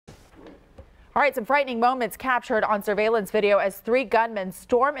All right, some frightening moments captured on surveillance video as 3 gunmen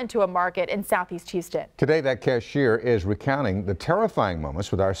storm into a market in southeast Houston. Today, that cashier is recounting the terrifying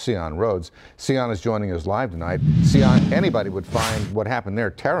moments with our Sion Rhodes. Sion is joining us live tonight. Sion, anybody would find what happened there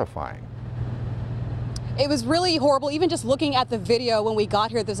terrifying. It was really horrible, even just looking at the video when we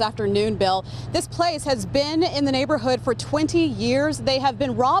got here this afternoon, Bill. This place has been in the neighborhood for 20 years. They have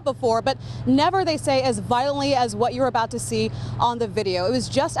been robbed before, but never, they say, as violently as what you're about to see on the video. It was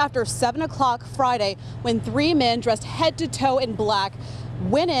just after 7 o'clock Friday when 3 men dressed head to toe in black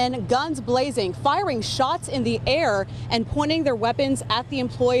went in, guns blazing, firing shots in the air and pointing their weapons at the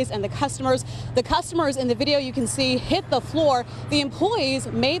employees and the customers. The customers in the video you can see hit the floor. The employees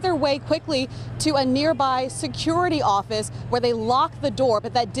made their way quickly to a nearby security office where they locked the door,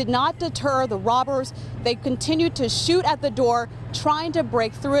 but that did not deter the robbers. They continued to shoot at the door, trying to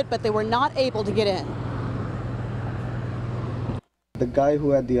break through it, but they were not able to get in. The guy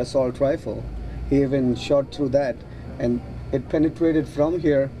who had the assault rifle, he even shot through that, and it penetrated from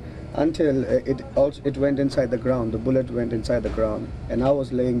here until it went inside the ground. The bullet went inside the ground, and I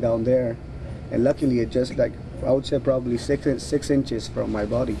was laying down there, and luckily it just, like, I would say probably 6 inches from my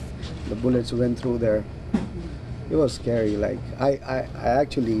body. The bullets went through there. It was scary. Like, I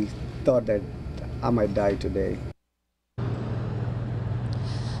actually thought that I might die today.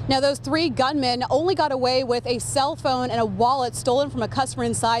 Now, those 3 gunmen only got away with a cell phone and a wallet stolen from a customer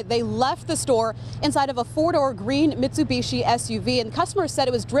inside. They left the store inside of a 4-door green Mitsubishi SUV, and customers said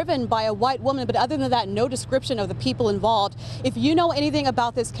it was driven by a white woman, but other than that, no description of the people involved. If you know anything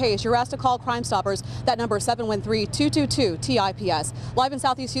about this case, you're asked to call Crime Stoppers. That number is 713-222-TIPS. Live in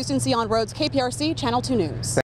Southeast Houston, Sion Rhodes, KPRC, Channel 2 News.